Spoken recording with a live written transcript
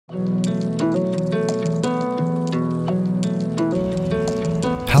Hello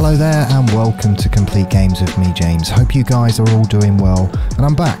there and welcome to Complete Games with me, James. Hope you guys are all doing well, and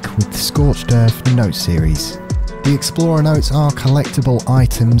I'm back with the Scorched Earth note series. The Explorer notes are collectible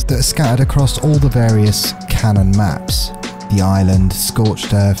items that are scattered across all the various canon maps. The Island,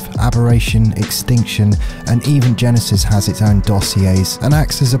 Scorched Earth, Aberration, Extinction, and even Genesis has its own dossiers and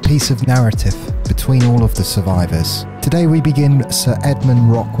acts as a piece of narrative between all of the survivors. Today we begin Sir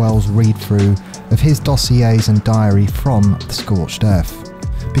Edmund Rockwell's read-through of his dossiers and diary from the Scorched Earth.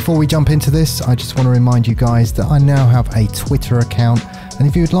 Before we jump into this, I just want to remind you guys that I now have a Twitter account, and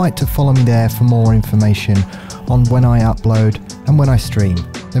if you would like to follow me there for more information on when I upload and when I stream,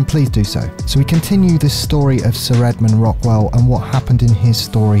 then please do so. So we continue this story of Sir Edmund Rockwell and what happened in his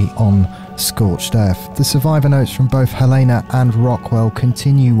story on Scorched Earth. The survivor notes from both Helena and Rockwell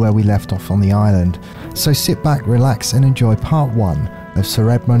continue where we left off on the island. So sit back, relax and enjoy part 1 of Sir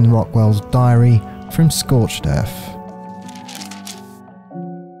Edmund Rockwell's diary from Scorched Earth.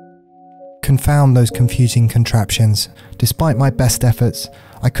 Confound those confusing contraptions. Despite my best efforts,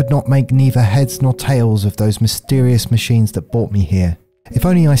 I could not make neither heads nor tails of those mysterious machines that brought me here. If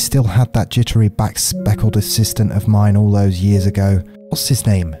only I still had that jittery back-speckled assistant of mine all those years ago. What's his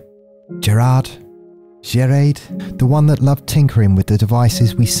name? Gerard? The one that loved tinkering with the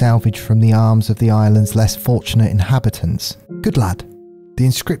devices we salvaged from the arms of the island's less fortunate inhabitants. Good lad. The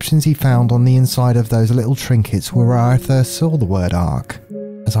inscriptions he found on the inside of those little trinkets were where I first saw the word ARK,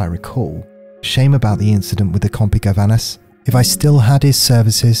 as I recall. Shame about the incident with the Compigavanas. If I still had his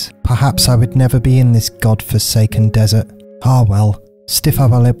services, perhaps I would never be in this god-forsaken desert. Ah well, stiff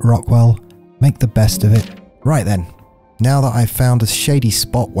upper lip Rockwell, make the best of it. Right then, now that I've found a shady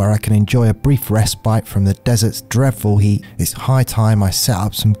spot where I can enjoy a brief respite from the desert's dreadful heat, it's high time I set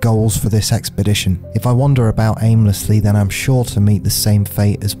up some goals for this expedition. If I wander about aimlessly, then I'm sure to meet the same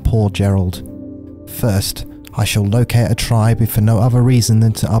fate as poor Gerald. First, I shall locate a tribe if for no other reason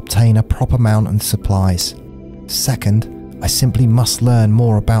than to obtain a proper mount and supplies. Second, I simply must learn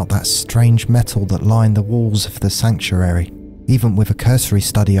more about that strange metal that lined the walls of the sanctuary. Even with a cursory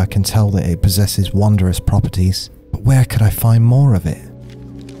study I can tell that it possesses wondrous properties, but where could I find more of it?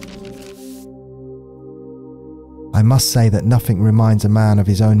 I must say that nothing reminds a man of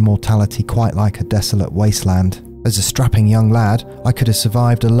his own mortality quite like a desolate wasteland. As a strapping young lad, I could have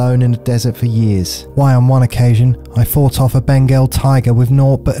survived alone in the desert for years. Why, on one occasion, I fought off a Bengal tiger with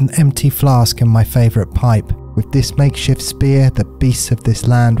naught but an empty flask and my favourite pipe. With this makeshift spear, the beasts of this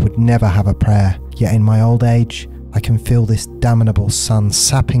land would never have a prayer. Yet in my old age, I can feel this damnable sun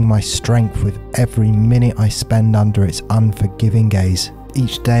sapping my strength with every minute I spend under its unforgiving gaze.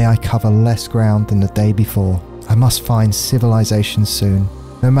 Each day I cover less ground than the day before. I must find civilization soon.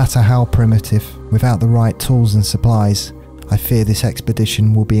 No matter how primitive, without the right tools and supplies, I fear this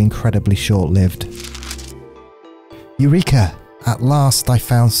expedition will be incredibly short-lived. Eureka! At last I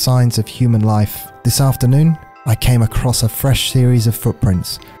found signs of human life. This afternoon, I came across a fresh series of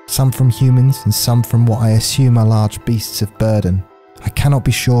footprints, some from humans and some from what I assume are large beasts of burden. I cannot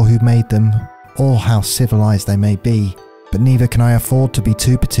be sure who made them, or how civilized they may be, but neither can I afford to be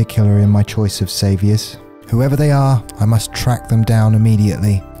too particular in my choice of saviours. Whoever they are, I must track them down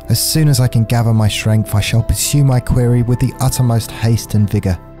immediately. As soon as I can gather my strength, I shall pursue my query with the uttermost haste and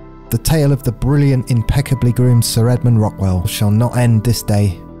vigour. The tale of the brilliant, impeccably groomed Sir Edmund Rockwell shall not end this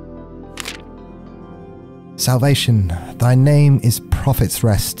day. Salvation, thy name is Prophet's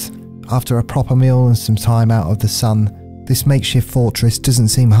Rest. After a proper meal and some time out of the sun, this makeshift fortress doesn't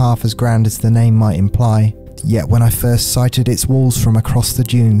seem half as grand as the name might imply. Yet when I first sighted its walls from across the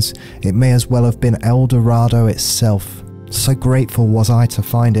dunes, it may as well have been El Dorado itself. So grateful was I to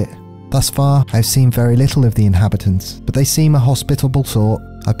find it. Thus far, I have seen very little of the inhabitants, but they seem a hospitable sort.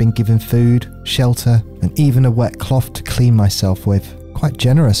 I've been given food, shelter, and even a wet cloth to clean myself with. Quite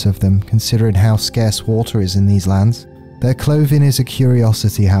generous of them, considering how scarce water is in these lands. Their clothing is a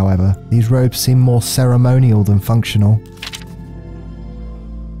curiosity, however. These robes seem more ceremonial than functional.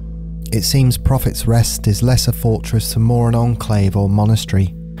 It seems Prophet's Rest is less a fortress and more an enclave or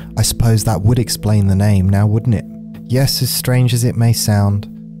monastery. I suppose that would explain the name now, wouldn't it? Yes, as strange as it may sound,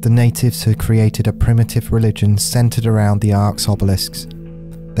 the natives had created a primitive religion centered around the ARKs obelisks.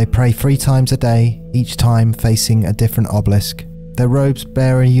 They pray 3 times a day, each time facing a different obelisk. Their robes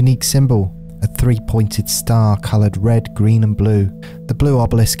bear a unique symbol, a 3-pointed star coloured red, green and blue. The blue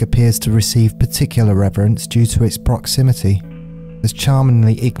obelisk appears to receive particular reverence due to its proximity. As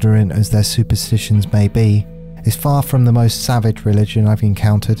charmingly ignorant as their superstitions may be, it's far from the most savage religion I've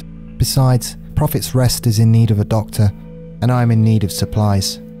encountered. Besides, Prophet's Rest is in need of a doctor, and I'm in need of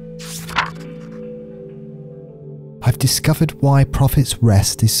supplies. I I've discovered why Prophet's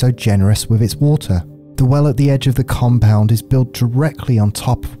Rest is so generous with its water. The well at the edge of the compound is built directly on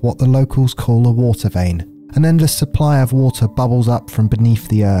top of what the locals call a water vein. An endless supply of water bubbles up from beneath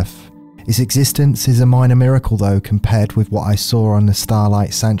the earth. Its existence is a minor miracle though compared with what I saw on the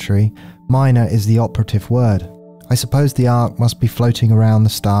Starlight Sanctuary. Minor is the operative word. I suppose the Ark must be floating around the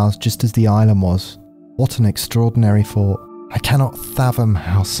stars just as the island was. What an extraordinary thought. I cannot fathom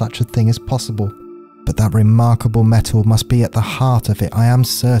how such a thing is possible. But that remarkable metal must be at the heart of it, I am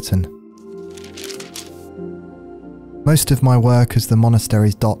certain. Most of my work as the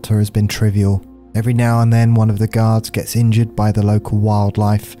monastery's doctor has been trivial. Every now and then one of the guards gets injured by the local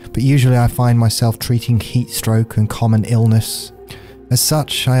wildlife, but usually I find myself treating heat stroke and common illness. As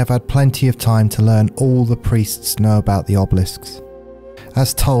such, I have had plenty of time to learn all the priests know about the obelisks.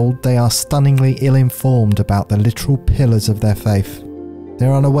 As told, they are stunningly ill-informed about the literal pillars of their faith.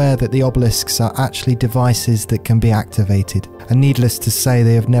 They're unaware that the obelisks are actually devices that can be activated, and needless to say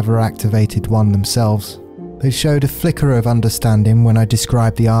they have never activated one themselves. They showed a flicker of understanding when I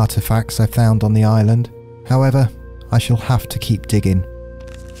described the artifacts I found on the island. However, I shall have to keep digging.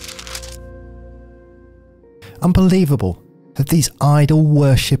 Unbelievable! Have these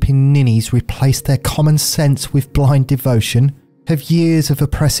idol-worshipping ninnies replaced their common sense with blind devotion? Have years of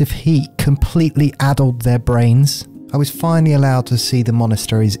oppressive heat completely addled their brains? I was finally allowed to see the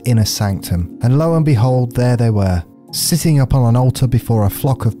monastery's inner sanctum, and lo and behold, there they were, sitting up on an altar before a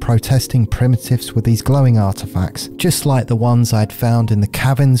flock of protesting primitives with these glowing artifacts, just like the ones I'd found in the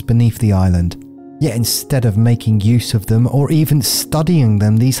caverns beneath the island. Yet instead of making use of them or even studying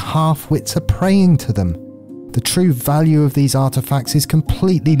them, these half-wits are praying to them. The true value of these artifacts is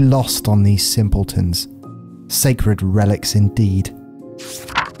completely lost on these simpletons. Sacred relics indeed.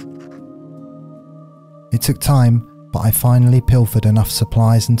 It took time, but I finally pilfered enough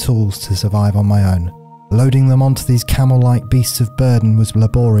supplies and tools to survive on my own. Loading them onto these camel-like beasts of burden was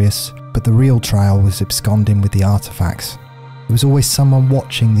laborious, but the real trial was absconding with the artifacts. There was always someone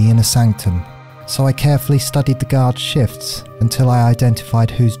watching the inner sanctum, so I carefully studied the guard's shifts until I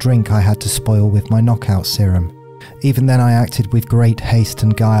identified whose drink I had to spoil with my knockout serum. Even then I acted with great haste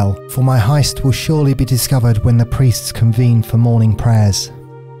and guile, for my heist will surely be discovered when the priests convene for morning prayers.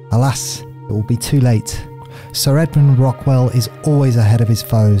 Alas, it will be too late. Sir Edmund Rockwell is always ahead of his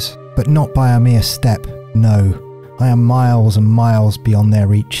foes, but not by a mere step. No, I am miles and miles beyond their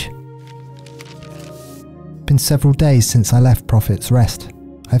reach. It's been several days since I left Prophet's Rest.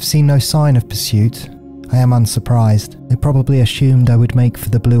 I have seen no sign of pursuit. I am unsurprised. They probably assumed I would make for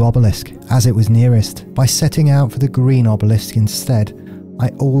the blue obelisk, as it was nearest. By setting out for the green obelisk instead, I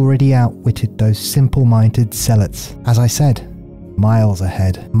already outwitted those simple-minded zealots. As I said, miles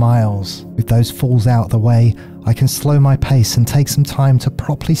ahead, miles. With those fools out of the way, I can slow my pace and take some time to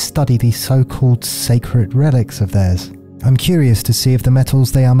properly study these so-called sacred relics of theirs. I'm curious to see if the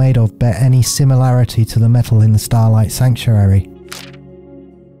metals they are made of bear any similarity to the metal in the Starlight Sanctuary.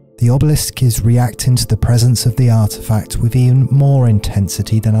 The obelisk is reacting to the presence of the artifact with even more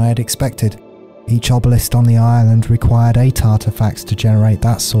intensity than I had expected. Each obelisk on the island required 8 artifacts to generate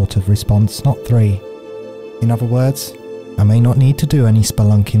that sort of response, not 3. In other words, I may not need to do any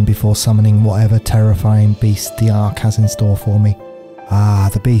spelunking before summoning whatever terrifying beast the ARK has in store for me.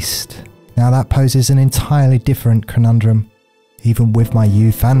 Ah, the beast. Now that poses an entirely different conundrum. Even with my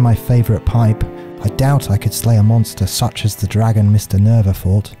youth and my favourite pipe, I doubt I could slay a monster such as the dragon Mr. Nerva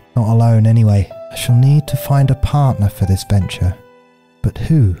fought. Not alone anyway. I shall need to find a partner for this venture. But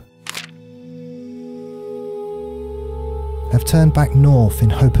who? I've turned back north in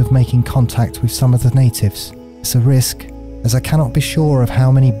hope of making contact with some of the natives. It's a risk, as I cannot be sure of how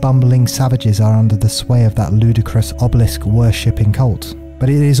many bumbling savages are under the sway of that ludicrous obelisk worshipping cult. But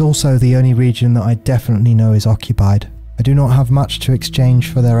it is also the only region that I definitely know is occupied. I do not have much to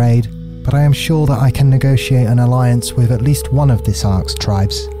exchange for their aid, but I am sure that I can negotiate an alliance with at least one of this ARK's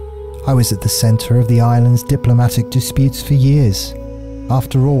tribes. I was at the centre of the island's diplomatic disputes for years.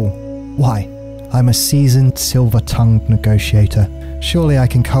 After all, why? I'm a seasoned silver-tongued negotiator. Surely I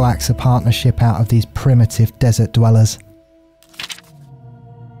can coax a partnership out of these primitive desert dwellers.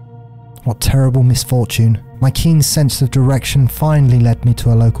 What terrible misfortune. My keen sense of direction finally led me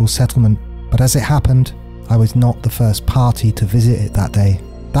to a local settlement, but as it happened, I was not the first party to visit it that day.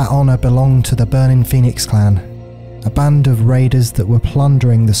 That honour belonged to the Burning Phoenix clan, a band of raiders that were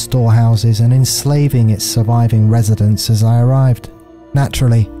plundering the storehouses and enslaving its surviving residents as I arrived.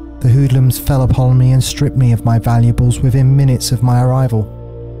 Naturally, the hoodlums fell upon me and stripped me of my valuables within minutes of my arrival.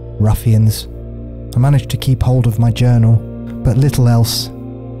 Ruffians. I managed to keep hold of my journal, but little else.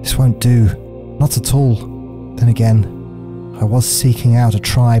 This won't do. Not at all. Then again, I was seeking out a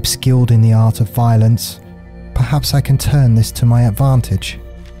tribe skilled in the art of violence. Perhaps I can turn this to my advantage.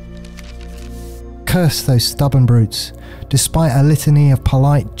 Curse those stubborn brutes. Despite a litany of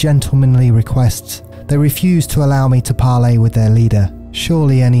polite, gentlemanly requests, they refuse to allow me to parley with their leader.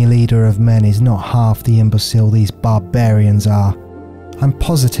 Surely any leader of men is not half the imbecile these barbarians are. I'm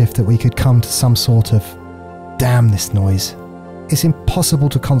positive that we could come to some sort of... Damn this noise. It's impossible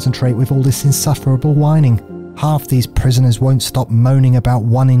to concentrate with all this insufferable whining. Half these prisoners won't stop moaning about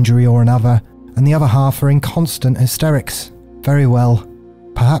one injury or another, and the other half are in constant hysterics. Very well.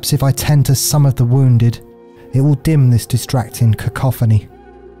 Perhaps if I tend to some of the wounded, it will dim this distracting cacophony.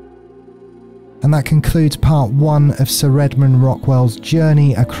 And that concludes part 1 of Sir Edmund Rockwell's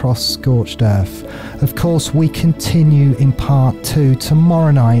journey across Scorched Earth. Of course, we continue in part 2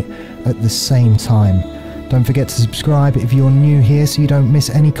 tomorrow night at the same time. Don't forget to subscribe if you're new here so you don't miss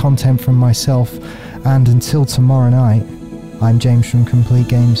any content from myself. And until tomorrow night, I'm James from Complete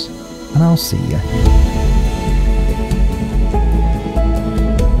Games, and I'll see you.